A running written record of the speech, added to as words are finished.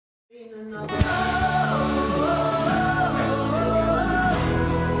You've got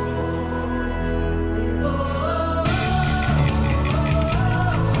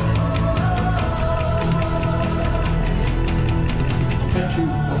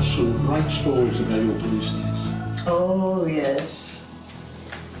some great stories about your police days. Oh, yes.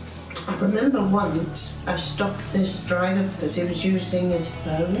 I remember once I stopped this driver because he was using his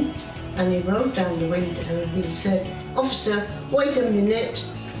phone, and he rolled down the window and he said, "Officer, wait a minute,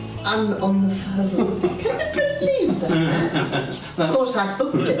 I'm on the phone." Can you believe that? Of course, I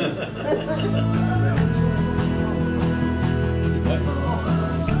booked him.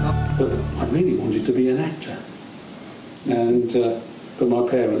 But I really wanted to be an actor. And but my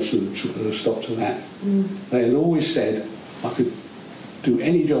parents had stopped to that. They had always said I could do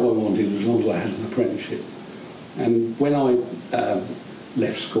any job I wanted as long as I had an apprenticeship. And when I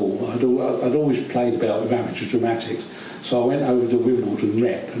left school, I'd always played about with amateur dramatics. So I went over to Wimbledon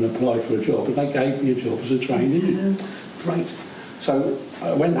Rep and applied for a job, and they gave me a job as a trainee. Great. So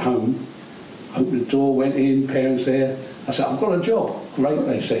I went home, opened the door, went in, parents there. I said, "I've got a job." "Great,"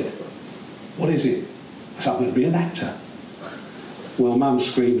 they said. "What is it?" I said, "I'm going to be an actor." Well, Mum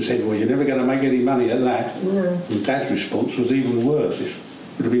screamed and said, "Well, you're never going to make any money at that." And Dad's response was even worse. It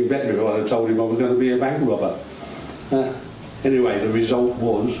would have been better if I had told him I was going to be a bank robber. Anyway, the result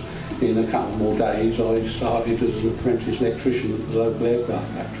was, in a couple more days, I started as an apprentice electrician at the local aircraft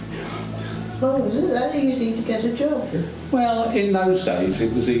factory. Oh, was it that easy to get a job? Well, in those days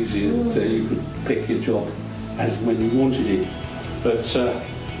it was easy. You could pick your job as when you wanted it. But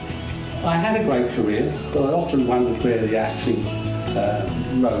I had a great career, but I often wondered where the acting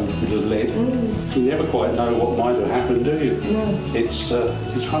road would have led. You never quite know what might have happened, do you? No. It's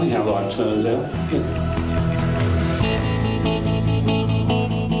funny how life turns out.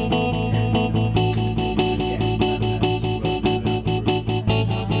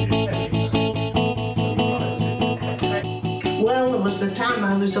 Well, there was the time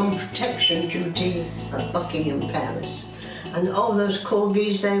I was on protection duty at Buckingham Palace. And all those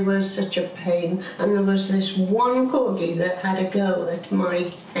corgis, they were such a pain. And there was this one corgi that had a go at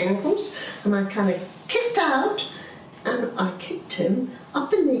my ankles, and I kind of kicked out, and I kicked him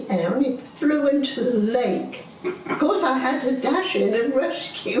up in the air, and he flew into the lake. Of course, I had to dash in and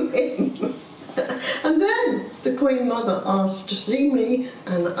rescue him. And then the Queen Mother asked to see me,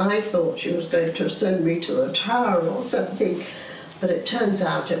 and I thought she was going to send me to the Tower or something. But it turns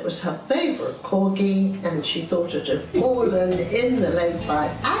out it was her favourite corgi, and she thought it had fallen in the lake by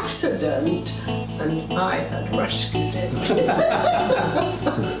accident, and I had rescued it.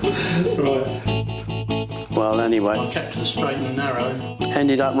 Right. Well, anyway, I kept the straight and narrow.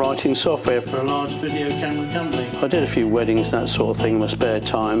 Ended up writing software For a large video camera company. I did a few weddings, that sort of thing, in my spare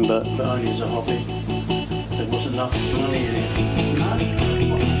time, but Only as a hobby. There wasn't enough money in it.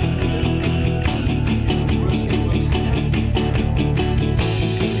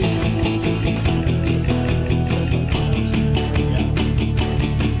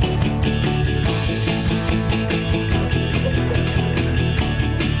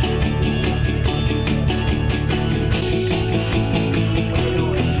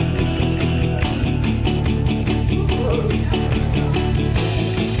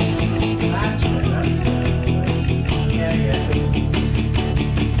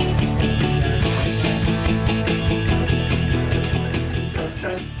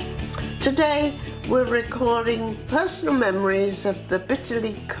 Today we're recording personal memories of the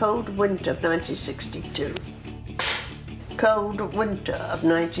bitterly cold winter of 1962. Cold winter of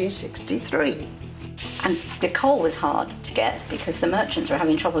 1963. And the coal was hard to get because the merchants were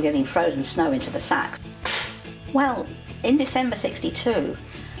having trouble getting frozen snow into the sacks. Well, in December 62,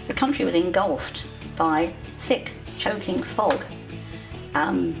 the country was engulfed by thick, choking fog.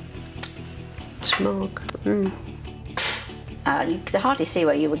 Smog. You could hardly see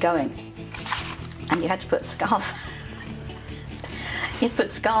where you were going. And you had to put scarf. You'd put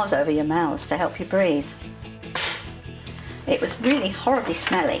scarves over your mouths to help you breathe. It was really horribly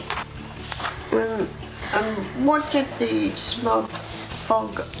smelly. What did the smog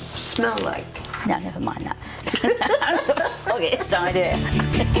fog smell like? No, never mind that. That's the foggiest idea.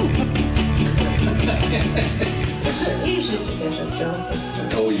 Was it easy to get a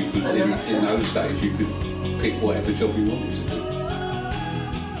job? Or you could, in those days, you could pick whatever job you wanted to do.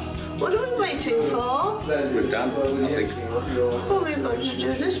 What are we waiting for? We're done, I think. Well, we're going to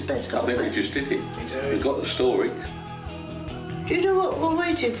do this bit. I think we just did it. We've got the story. Do you know what we're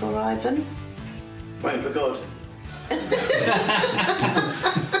waiting for, Ivan? Waiting for God.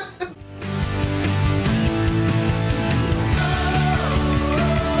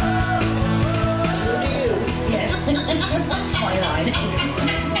 Yes, that's my line.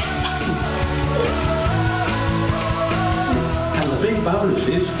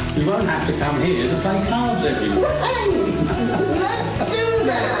 bonuses, we won't have to come here to play cards every week. Right, let's do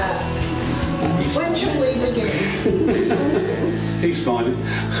that. When shall we begin? He's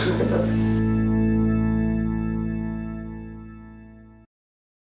smiling.